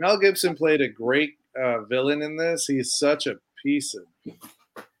 Yeah, Mel Gibson played a great villain in this. He's such a piece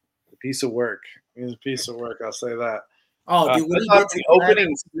of work. He's a piece of work. I'll say that. Oh, dude, I thought the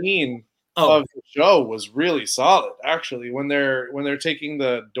opening scene of the show was really solid. Actually, when they're taking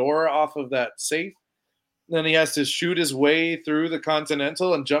the door off of that safe, then he has to shoot his way through the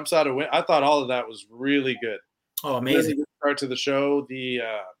Continental and jumps out a window. I thought all of that was really good. Oh, amazing! Really good start to the show. The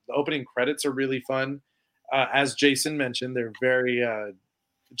opening credits are really fun. As Jason mentioned, they're very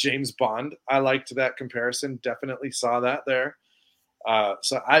James Bond. I liked that comparison. Definitely saw that there.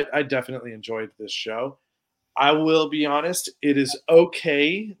 So I definitely enjoyed this show. I will be honest, it is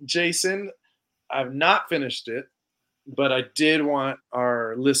okay, Jason. I've not finished it, but I did want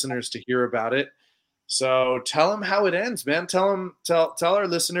our listeners to hear about it. So tell them how it ends, man. Tell our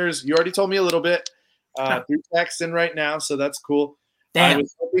listeners. You already told me a little bit through text and right now, so that's cool. Damn. I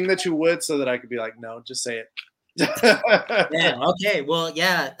was hoping that you would, so that I could be like, no, just say it. Damn. Okay. Well,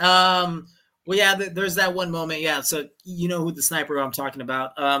 yeah. There's that one moment. Yeah. So you know who the sniper I'm talking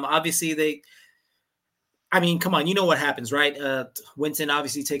about. Obviously come on, you know what happens, right? Winston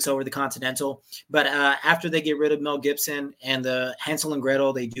obviously takes over the Continental, but after they get rid of Mel Gibson and Hansel and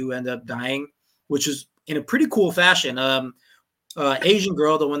Gretel, they do end up dying, which is in a pretty cool fashion. Asian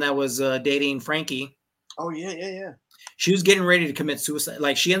girl, the one that was dating Frankie. Oh, yeah. She was getting ready to commit suicide.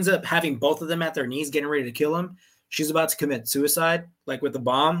 Like, she ends up having both of them at their knees, getting ready to kill him. She's about to commit suicide, like with a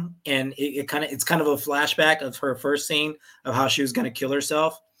bomb. And it's kind of a flashback of her first scene of how she was going to kill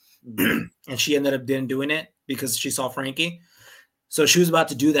herself. And she ended up doing it because she saw Frankie. So she was about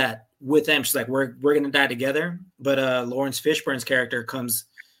to do that with them. She's like, we're going to die together. But Lawrence Fishburne's character comes,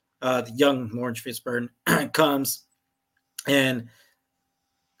 the young Lawrence Fishburne comes and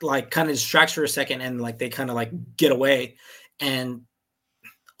like kind of distracts her a second, and like they kind of like get away, and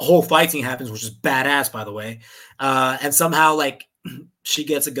a whole fight scene happens, which is badass, by the way. And somehow like she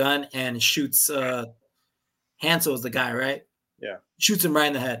gets a gun and shoots Hansel's the guy, right? Yeah. Shoots him right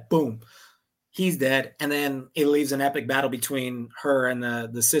in the head. Boom. He's dead. And then it leaves an epic battle between her and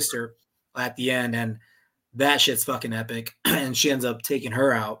the sister at the end. And that shit's fucking epic. And she ends up taking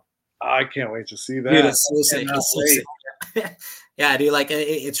her out. I can't wait to see that. Dude, it's so sick. It's so sick. Yeah, dude, like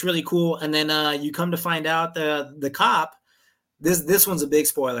it's really cool. And then you come to find out the cop, this one's a big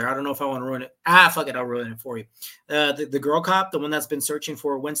spoiler. I don't know if I want to ruin it. Fuck it, I'll ruin it for you. The girl cop, the one that's been searching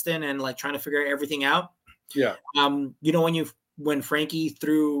for Winston and like trying to figure everything out. Yeah. You know when Frankie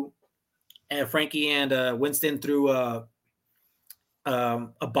and Winston threw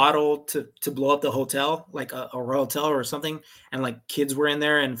a bottle to blow up the hotel, like a hotel or something, and like kids were in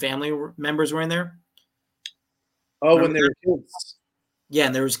there and family members were in there. Oh, Remember when they that? were kids. Yeah,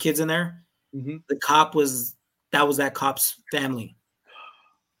 and there was kids in there. Mm-hmm. The cop was that cop's family.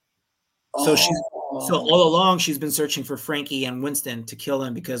 So Oh, all along she's been searching for Frankie and Winston to kill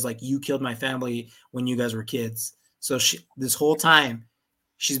him because like you killed my family when you guys were kids. So this whole time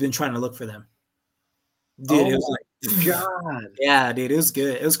she's been trying to look for them. Dude, it was like God. yeah, dude, it was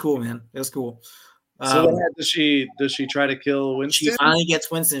good. It was cool, man. It was cool. So does she try to kill She Winston? finally gets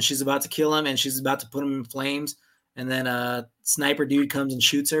Winston. She's about to kill him and she's about to put him in flames. And then sniper dude comes and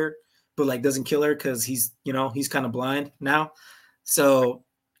shoots her, but like doesn't kill her because he's kind of blind now. So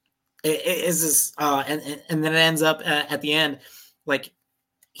it is this and then it ends up at the end, like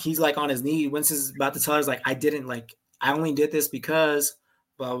he's like on his knee. Winston's about to tell her, like, I only did this because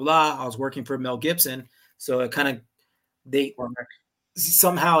blah blah. I was working for Mel Gibson. So it kind of they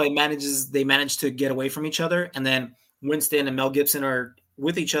manage to get away from each other, and then Winston and Mel Gibson are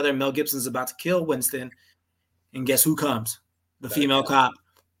with each other. Mel Gibson's about to kill Winston, and guess who comes? The female cop.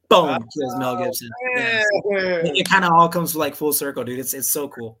 Boom, kills Mel Gibson. Yeah, so it kind of all comes like full circle, dude. It's so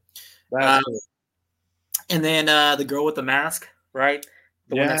cool. Cool. And then the girl with the mask, right?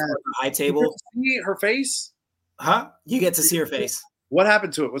 The one that's on the high table. See her face? Huh? You get to see her face. What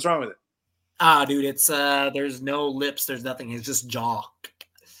happened to it? What's wrong with it? Dude, it's there's no lips, there's nothing. It's just jaw.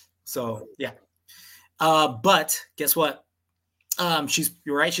 So yeah. But guess what?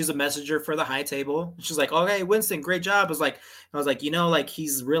 You're right. She's a messenger for the high table. She's like, okay, Winston, great job. I was like, like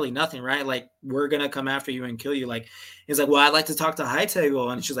he's really nothing, right? Like we're gonna come after you and kill you. Like he's like, well, I'd like to talk to high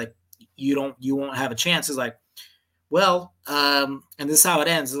table, and she's like, you won't have a chance. He's like, well, and this is how it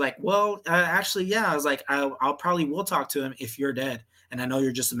ends. It's like, well, actually, yeah. I was like, I'll probably will talk to him if you're dead, and I know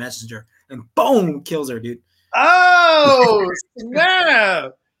you're just a messenger. And boom, kills her, dude. Oh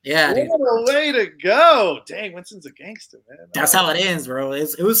snap! Yeah, dude. What a way to go! Dang, Winston's a gangster, man. That's how it ends, bro.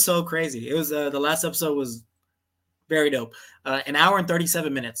 It was so crazy. It was the last episode was very dope. An hour and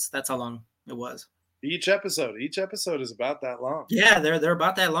 37 minutes. That's how long it was. Each episode is about that long. Yeah, they're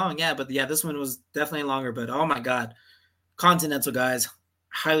about that long. Yeah, but yeah, this one was definitely longer. But oh my god, Continental, guys,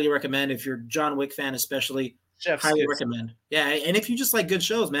 highly recommend if you're a John Wick fan, especially. Highly recommend. Yeah, and if you just like good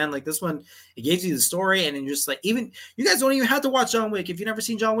shows, man, like this one, it gives you the story, and then just like even you guys don't even have to watch John Wick. If you've never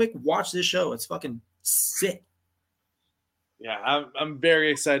seen John Wick, watch this show. It's fucking sick. Yeah, I'm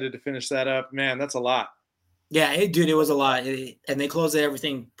very excited to finish that up. Man, that's a lot. Yeah, it was a lot, and they closed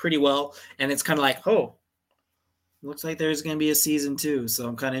everything pretty well. And it's kind of like, oh, looks like there's going to be a season 2, so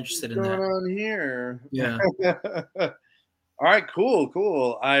I'm kind of interested in that. What's going on here? Yeah. All right,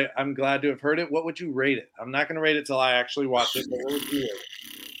 cool. I'm glad to have heard it. What would you rate it? I'm not going to rate it till I actually watch it. But what would you rate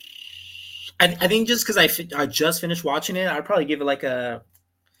it? I think just because I just finished watching it, I'd probably give it like a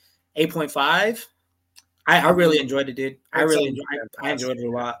 8.5. I really enjoyed it, dude. I enjoyed it a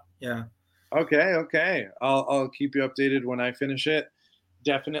lot. Yeah. Okay. I'll keep you updated when I finish it.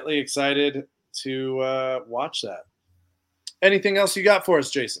 Definitely excited to watch that. Anything else you got for us,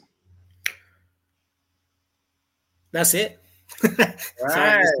 Jason? That's it. Right.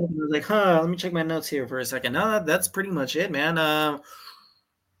 I was like, let me check my notes here for a second. No, that's pretty much it, man. I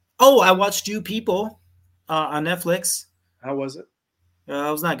watched You People on Netflix. How was it? It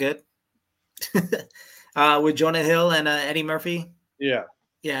was not good. With Jonah Hill and Eddie Murphy. Yeah.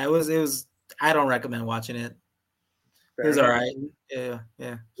 Yeah, it was. I don't recommend watching it. It was all right. Yeah.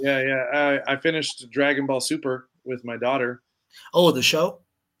 I finished Dragon Ball Super with my daughter. Oh, the show?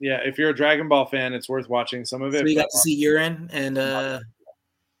 Yeah, if you're a Dragon Ball fan, it's worth watching some of it. So you got to see Urine and so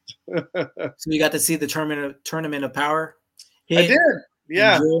you got to see the tournament of power. I did.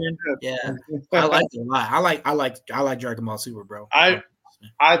 Yeah. Yeah. I liked it a lot. I like Dragon Ball Super, bro. I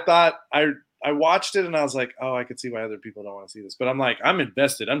thought I watched it and I was like, oh, I could see why other people don't want to see this. But I'm like, I'm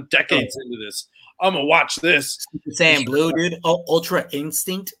invested. I'm decades into this. I'm going to watch this. Super Saiyan Blue, dude. Ultra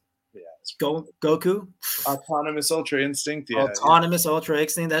Instinct. Yeah. Goku. Autonomous Ultra Instinct. Yeah. Autonomous Ultra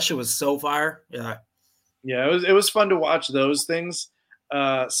Instinct. That shit was so fire. Yeah. Yeah, it was fun to watch those things.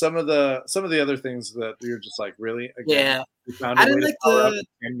 Some of the other things that you're just like, really? Again, yeah. I didn't like the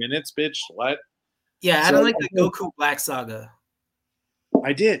 10 minutes, bitch. What? Yeah, I don't like the Goku Black Saga.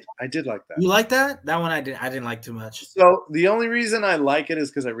 I did like that. You like that? That one I didn't like too much. So the only reason I like it is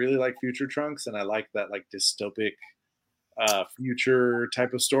because I really like Future Trunks and I like that like dystopic future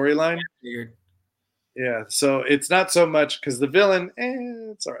type of storyline. Weird. Yeah, so it's not so much because the villain,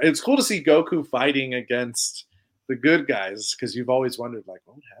 it's all right. It's cool to see Goku fighting against the good guys because you've always wondered like,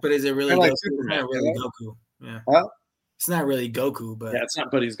 what happened? But is it really Goku? It's not really Goku. Yeah. Huh? It's not really Goku, but yeah, it's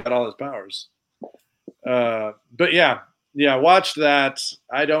not. But he's got all his powers. But yeah, Yeah, watch that.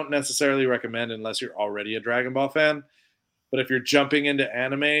 I don't necessarily recommend unless you're already a Dragon Ball fan. But if you're jumping into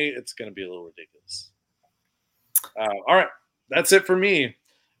anime, it's going to be a little ridiculous. All right. That's it for me.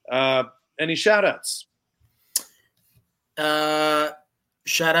 Any shout outs?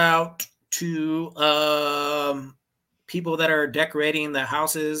 Shout out to people that are decorating the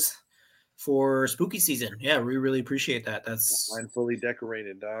houses for spooky season. Yeah, we really appreciate that. That's Mine fully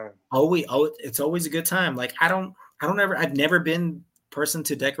decorated. it's always a good time. Like I've never been person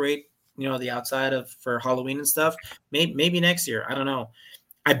to decorate, the outside of for Halloween and stuff. Maybe next year. I don't know.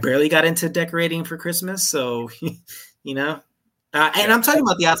 I barely got into decorating for Christmas, so and I'm talking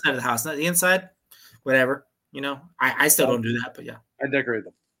about the outside of the house, not the inside. Whatever. I still don't do that, but yeah. I decorate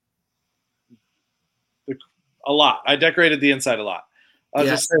them a lot. I decorated the inside a lot. I'll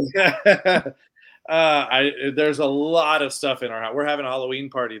just say, there's a lot of stuff in our house. We're having a Halloween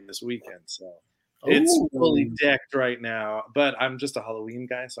party this weekend, so it's fully decked right now. But I'm just a Halloween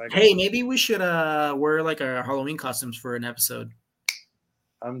guy, so maybe we should wear like our Halloween costumes for an episode.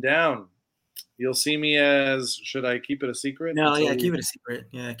 I'm down. You'll see me as. Should I keep it a secret? No, keep it a secret.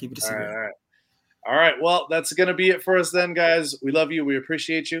 Yeah, keep it a secret. All right. Well, that's going to be it for us then, guys. We love you. We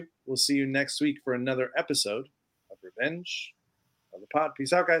appreciate you. We'll see you next week for another episode of Revenge of the Pod.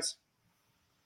 Peace out, guys.